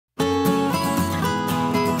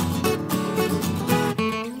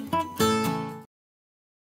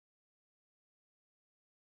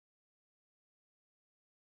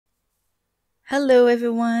Hello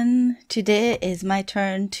everyone! Today is my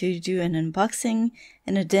turn to do an unboxing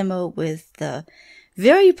and a demo with the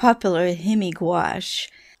very popular Himi gouache.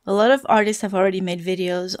 A lot of artists have already made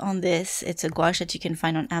videos on this. It's a gouache that you can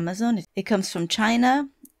find on Amazon. It comes from China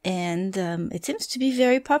and it seems to be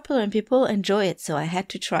very popular and people enjoy it, so I had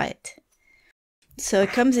to try it. So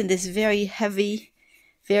it comes in this very heavy,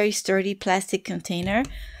 very sturdy plastic container.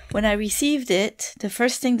 When I received it, the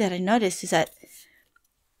first thing that I noticed is that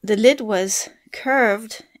the lid was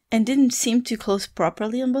curved and didn't seem to close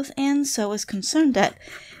properly on both ends, so I was concerned that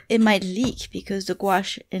it might leak because the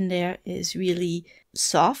gouache in there is really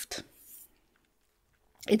soft.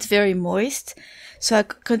 It's very moist. So I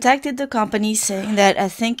contacted the company saying that I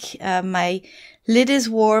think my lid is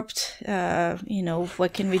warped,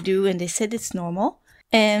 what can we do? And they said it's normal.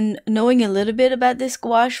 And knowing a little bit about this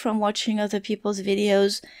gouache from watching other people's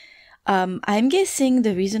videos, I'm guessing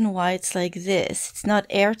the reason why it's like this, it's not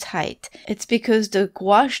airtight. It's because the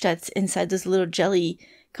gouache that's inside those little jelly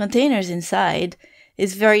containers inside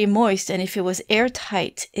is very moist, and if it was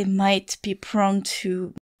airtight, it might be prone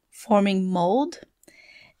to forming mold,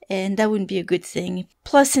 and that wouldn't be a good thing.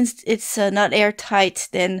 Plus, since it's not airtight,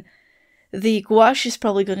 then the gouache is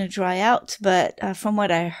probably going to dry out, but from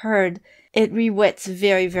what I heard, it re-wets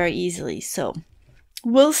very, very easily, so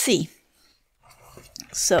we'll see.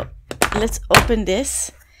 So let's open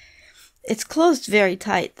this. It's closed very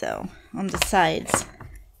tight though on the sides,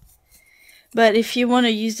 but if you want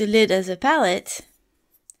to use the lid as a palette,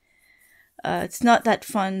 it's not that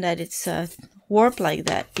fun that it's warped like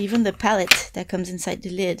that. Even the palette that comes inside the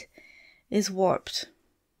lid is warped,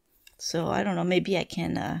 so I don't know, maybe I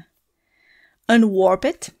can unwarp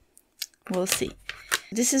it. We'll see.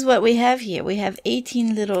 This is what we have here. We have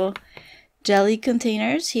 18 little jelly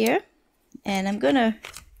containers here, and I'm gonna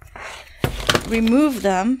remove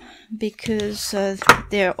them because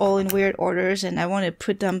they're all in weird orders, and I want to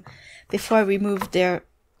put them before I remove the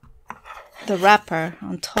wrapper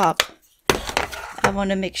on top. I want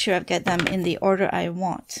to make sure I've got them in the order I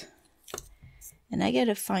want, and I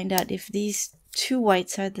gotta find out if these two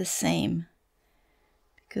whites are the same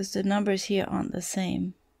because the numbers here aren't the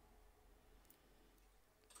same.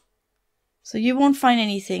 So you won't find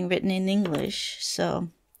anything written in English, so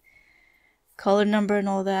color number and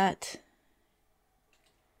all that.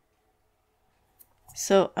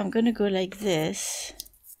 So I'm gonna go like this,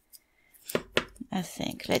 I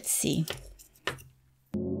think. Let's see.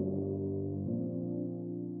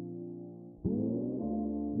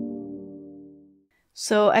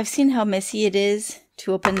 So I've seen how messy it is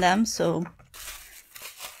to open them, so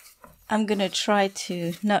I'm gonna try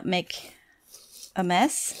to not make a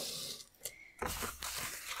mess.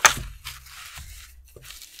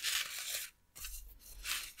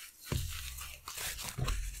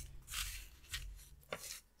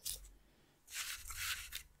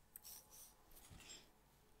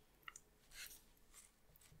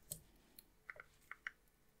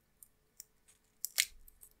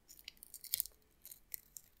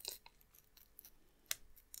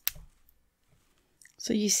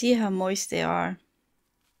 So you see how moist they are.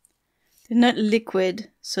 They're not liquid,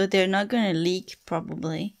 so they're not going to leak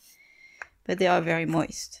probably, but they are very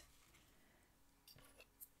moist.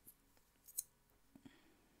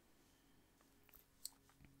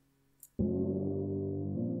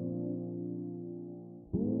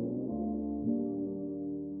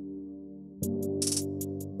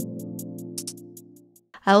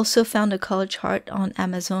 I also found a color chart on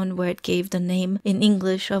Amazon where it gave the name in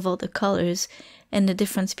English of all the colors and the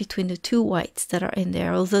difference between the two whites that are in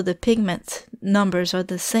there. Although the pigment numbers are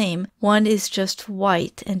the same, one is just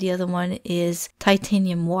white and the other one is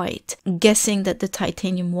titanium white. I'm guessing that the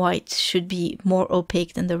titanium white should be more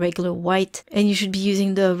opaque than the regular white, and you should be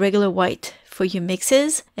using the regular white for your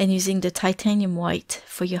mixes and using the titanium white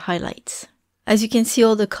for your highlights. As you can see,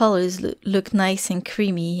 all the colors look nice and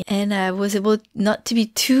creamy, and I was able not to be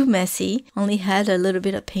too messy. Only had a little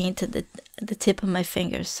bit of paint at the tip of my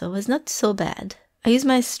fingers, so it was not so bad. I used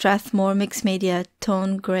my Strathmore Mixed Media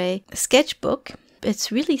Tone Gray sketchbook.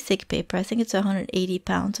 It's really thick paper. I think it's 180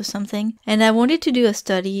 pounds or something. And I wanted to do a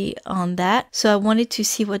study on that. So I wanted to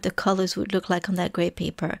see what the colors would look like on that gray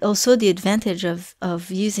paper. Also, the advantage of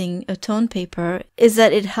using a tone paper is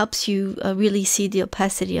that it helps you really see the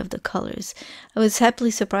opacity of the colors. I was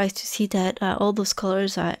happily surprised to see that all those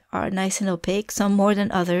colors are nice and opaque, some more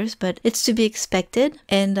than others, but it's to be expected.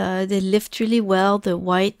 And they lift really well. The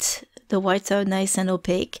whites are nice and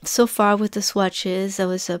opaque. So far with the swatches, I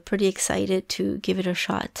was pretty excited to give it a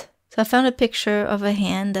shot. So I found a picture of a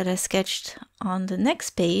hand that I sketched on the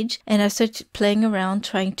next page, and I started playing around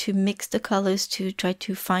trying to mix the colors to try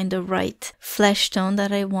to find the right flesh tone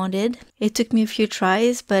that I wanted. It took me a few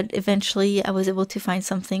tries, but eventually I was able to find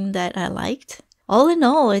something that I liked. All in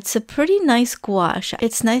all, it's a pretty nice gouache.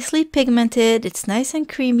 It's nicely pigmented, it's nice and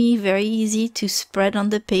creamy, very easy to spread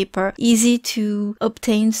on the paper, easy to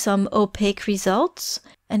obtain some opaque results,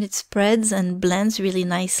 and it spreads and blends really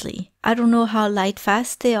nicely. I don't know how light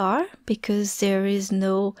fast they are because there is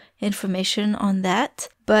no information on that,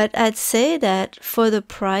 but I'd say that for the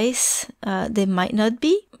price, they might not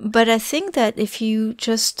be. But I think that if you're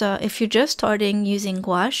just starting using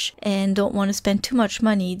gouache and don't want to spend too much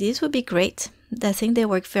money, these would be great. I think they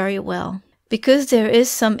work very well. Because there is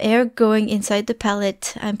some air going inside the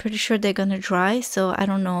palette, I'm pretty sure they're gonna dry, so I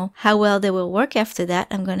don't know how well they will work after that.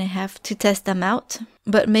 I'm gonna have to test them out.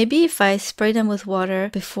 But maybe if I spray them with water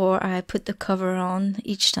before I put the cover on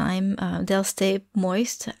each time, they'll stay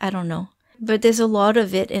moist. I don't know. But there's a lot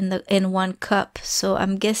of it in one cup, so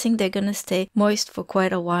I'm guessing they're gonna stay moist for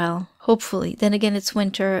quite a while. Hopefully. Then again, it's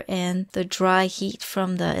winter and the dry heat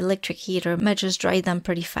from the electric heater might just dry them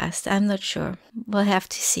pretty fast. I'm not sure. We'll have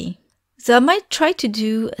to see. So I might try to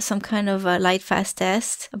do some kind of a light fast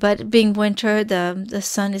test, but being winter, the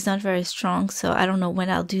sun is not very strong, so I don't know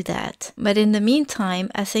when I'll do that. But in the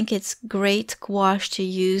meantime, I think it's great gouache to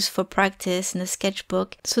use for practice in a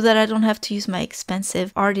sketchbook so that I don't have to use my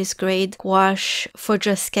expensive artist grade gouache for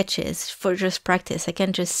just sketches, for just practice. I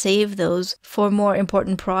can just save those for more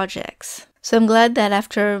important projects. So I'm glad that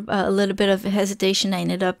after a little bit of hesitation, I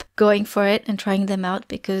ended up going for it and trying them out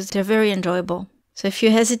because they're very enjoyable. So if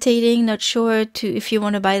you're hesitating, not sure if you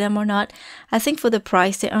want to buy them or not, I think for the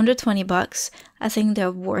price, they're under 20 bucks. I think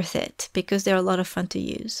they're worth it because they're a lot of fun to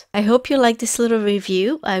use. I hope you liked this little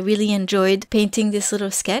review. I really enjoyed painting this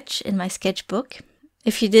little sketch in my sketchbook.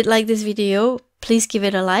 If you did like this video, please give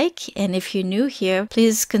it a like. And if you're new here,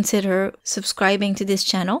 please consider subscribing to this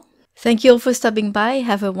channel. Thank you all for stopping by.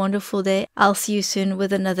 Have a wonderful day. I'll see you soon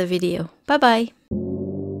with another video. Bye-bye.